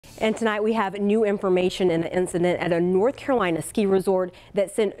And tonight we have new information in an incident at a North Carolina ski resort that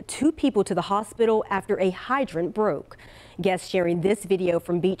sent 2 people to the hospital after a hydrant broke. Guests sharing this video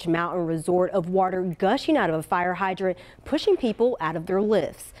from Beech Mountain Resort of water gushing out of a fire hydrant, pushing people out of their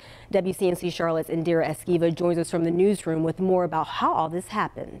lifts. WCNC Charlotte's Indira Esquiva joins us from the newsroom with more about how all this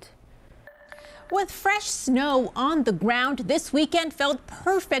happened. With fresh snow on the ground, this weekend felt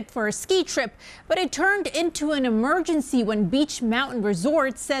perfect for a ski trip, but it turned into an emergency when Beech Mountain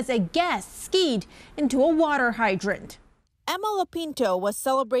Resort says a guest skied into a water hydrant. Emma LaPinto was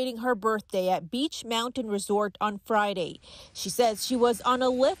celebrating her birthday at Beech Mountain Resort on Friday. She says she was on a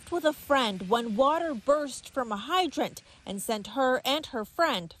lift with a friend when water burst from a hydrant and sent her and her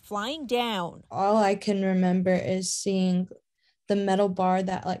friend flying down. All I can remember is seeing the metal bar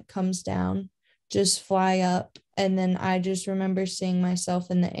that comes down just fly up, and then I just remember seeing myself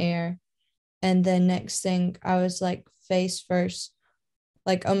in the air, and then next thing I was face first,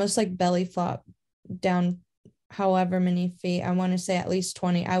 almost belly flop down however many feet. I want to say at least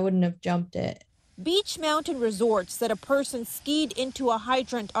 20. I wouldn't have jumped it. Beech Mountain Resort said a person skied into a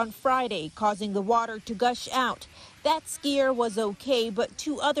hydrant on Friday, causing the water to gush out. That skier was okay, but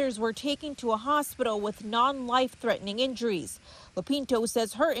 2 others were taken to a hospital with non-life-threatening injuries. LaPinto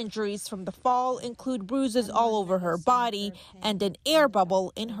says her injuries from the fall include bruises all over her body and an air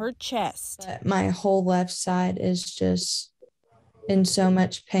bubble in her chest. But my whole left side is just in so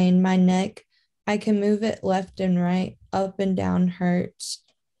much pain. My neck, I can move it left and right, up and down hurts.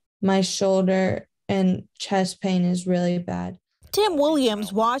 My shoulder and chest pain is really bad. Tim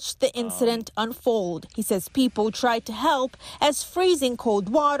Williams watched the incident unfold. He says people tried to help as freezing cold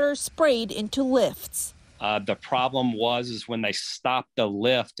water sprayed into lifts. The problem was when they stopped the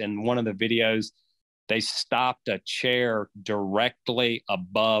lift, in one of the videos, they stopped a chair directly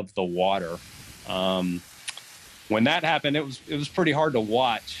above the water. When that happened, it was pretty hard to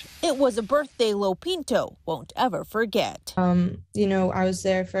watch. It was a birthday LaPinto won't ever forget. I was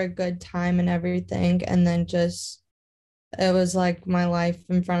there for a good time and everything, and then it was like my life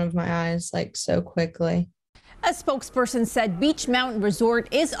in front of my eyes, so quickly. A spokesperson said Beech Mountain Resort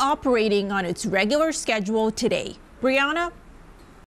is operating on its regular schedule today. Brianna?